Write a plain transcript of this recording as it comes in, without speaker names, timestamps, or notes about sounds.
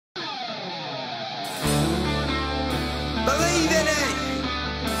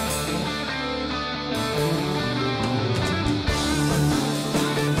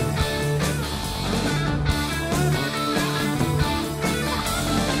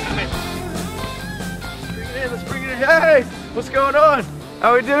Hey, what's going on?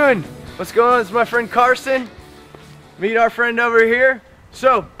 How we doing? What's going on? It's my friend Carson. Meet our friend over here.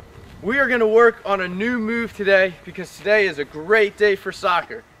 So, we are gonna work on a new move today because today is a great day for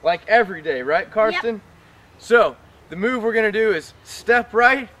soccer. Like every day, right, Carson? Yep. So, the move we're gonna do is step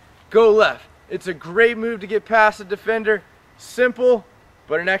right, go left. It's a great move to get past the defender. Simple,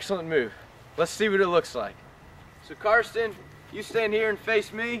 but an excellent move. Let's see what it looks like. So Carson, you stand here and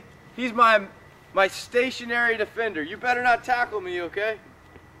face me. He's my stationary defender. You better not tackle me, okay?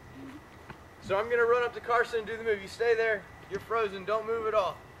 So I'm gonna run up to Carson and do the move. You stay there, you're frozen, don't move at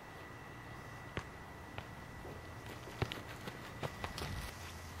all.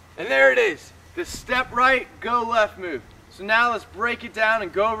 And there it is, the step right, go left move. So now let's break it down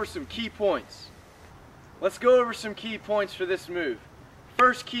and go over some key points. Let's go over some key points for this move.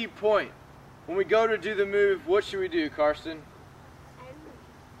 First key point, when we go to do the move, what should we do, Carson?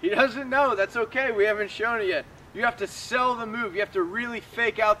 He doesn't know, that's okay, we haven't shown it yet. You have to sell the move, you have to really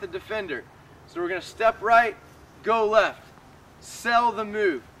fake out the defender. So we're gonna step right, go left, sell the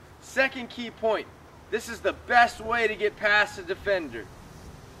move. Second key point, this is the best way to get past the defender.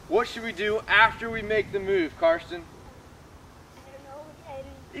 What should we do after we make the move, Carson? I don't know again.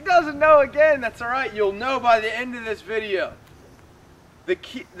 He doesn't know again, that's alright, you'll know by the end of this video. The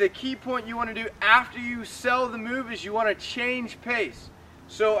key point you want to do after you sell the move is you want to change pace.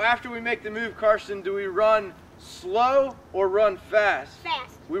 So after we make the move, Carson, do we run slow or run fast?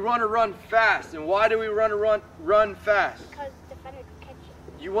 Fast. We want to run fast. And why do we run fast? Because the defender can catch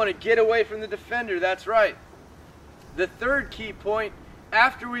you. You want to get away from the defender, that's right. The third key point,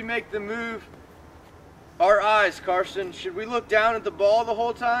 after we make the move, our eyes, Carson, should we look down at the ball the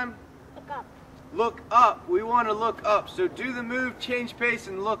whole time? Look up. Look up. We want to look up. So do the move, change pace,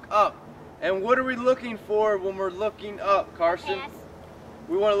 and look up. And what are we looking for when we're looking up, Carson? Pass.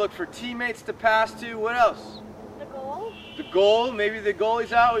 We want to look for teammates to pass to. What else? The goal. The goal. Maybe the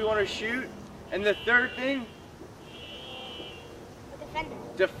goalie's out. We want to shoot. And the third thing? The defender.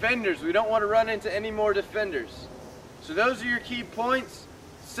 Defenders. We don't want to run into any more defenders. So those are your key points.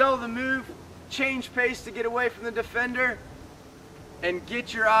 Sell the move, change pace to get away from the defender, and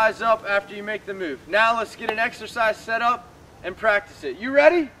get your eyes up after you make the move. Now let's get an exercise set up and practice it. You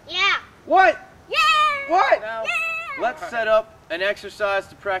ready? Yeah. What? Yeah. What? Yeah. Let's set up an exercise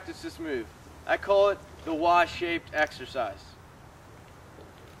to practice this move. I call it the Y-shaped exercise.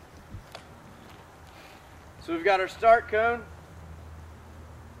 So we've got our start cone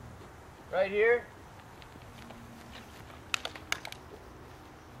right here.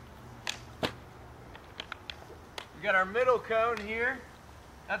 We've got our middle cone here.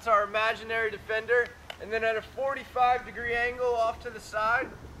 That's our imaginary defender. And then at a 45-degree angle off to the side,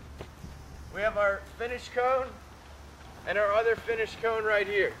 we have our finish cone and our other finish cone right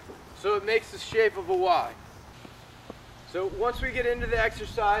here. So it makes the shape of a Y. So once we get into the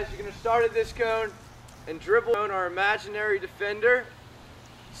exercise, you're going to start at this cone and dribble on our imaginary defender,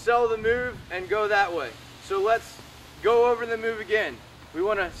 sell the move, and go that way. So let's go over the move again. We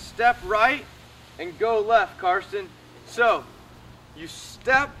want to step right and go left, Carson. So you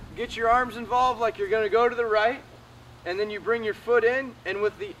step, get your arms involved like you're going to go to the right, and then you bring your foot in, and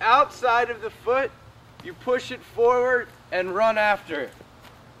with the outside of the foot, you push it forward and run after it.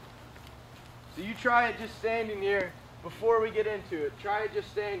 So you try it just standing here before we get into it. Try it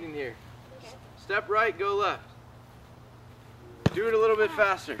just standing here. Okay. Step right, go left. Do it a little bit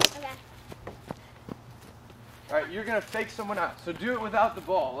faster. Okay. All right, you're going to fake someone out. So do it without the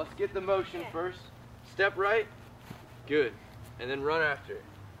ball. Let's get the motion first. Step right. Good. And then run after it.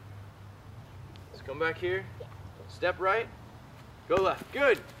 Let's come back here. Step right. Go left.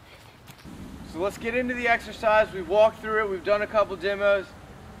 Good. So let's get into the exercise. We've walked through it. We've done a couple demos.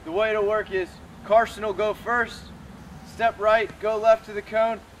 The way it'll work is Carson will go first. Step right. Go left to the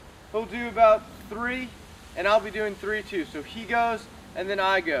cone. He'll do about 3, and I'll be doing 3 too. So he goes, and then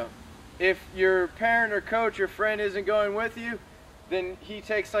I go. If your parent or coach or friend isn't going with you, then he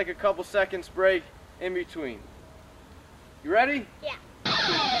takes like a couple seconds break in between. You ready? Yeah.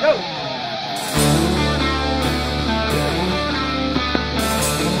 Go!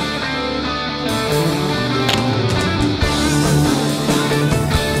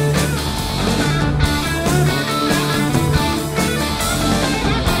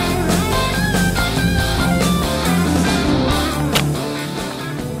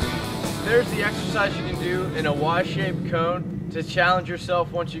 There's the exercise you can do in a Y-shaped cone to challenge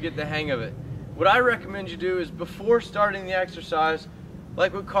yourself once you get the hang of it. What I recommend you do is before starting the exercise,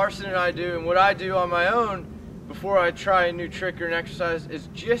 like what Carson and I do, and what I do on my own before I try a new trick or an exercise, is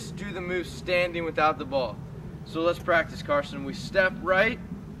just do the move standing without the ball. So let's practice, Carson. We step right,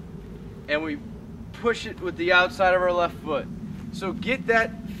 and we push it with the outside of our left foot. So get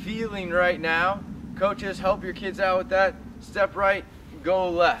that feeling right now. Coaches, help your kids out with that. Step right, go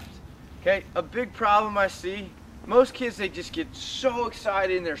left. Okay, a big problem I see, most kids, they just get so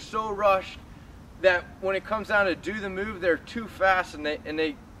excited and they're so rushed that when it comes down to do the move, they're too fast and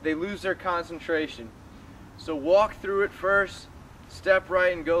they lose their concentration. So walk through it first, step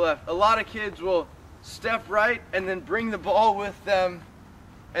right and go left. A lot of kids will step right and then bring the ball with them,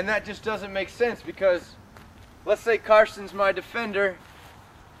 and that just doesn't make sense because let's say Carson's my defender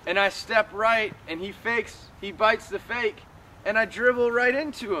and I step right and he fakes, he bites the fake, and I dribble right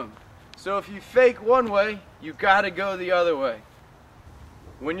into him. So if you fake one way, you gotta go the other way.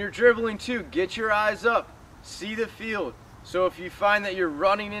 When you're dribbling too, get your eyes up, see the field. So if you find that you're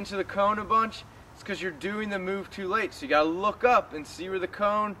running into the cone a bunch, it's because you're doing the move too late. So you gotta look up and see where the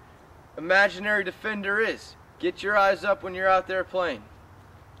cone imaginary defender is. Get your eyes up when you're out there playing.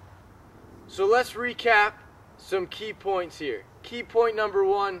 So let's recap some key points here. Key point number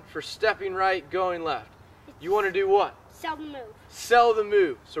 1 for stepping right, going left. You want to do what? Sell the move. Sell the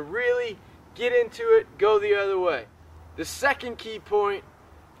move. So really get into it, go the other way. The second key point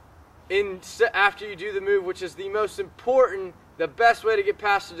after you do the move, which is the most important, the best way to get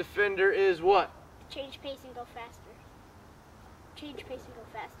past the defender is what? Change pace and go faster. Change pace and go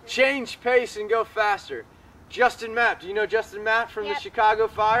faster. Change pace and go faster. Justin Mapp. Do you know Justin Mapp from the Chicago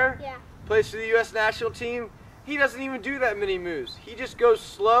Fire? Yeah. Plays for the U.S. national team. He doesn't even do that many moves. He just goes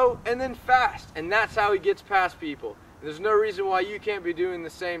slow and then fast, and that's how he gets past people. There's no reason why you can't be doing the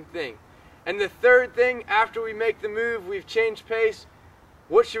same thing. And the third thing, after we make the move, we've changed pace,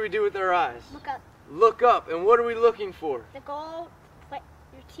 what should we do with our eyes? Look up. Look up. And what are we looking for? The goal, your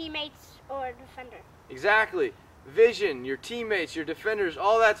teammates, or defender. Exactly. Vision, your teammates, your defenders,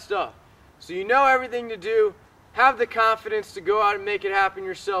 all that stuff. So you know everything to do. Have the confidence to go out and make it happen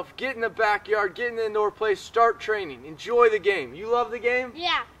yourself. Get in the backyard, get in the indoor place, start training. Enjoy the game. You love the game?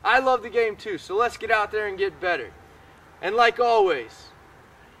 Yeah. I love the game too, so let's get out there and get better. And like always,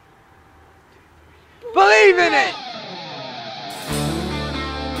 believe in it!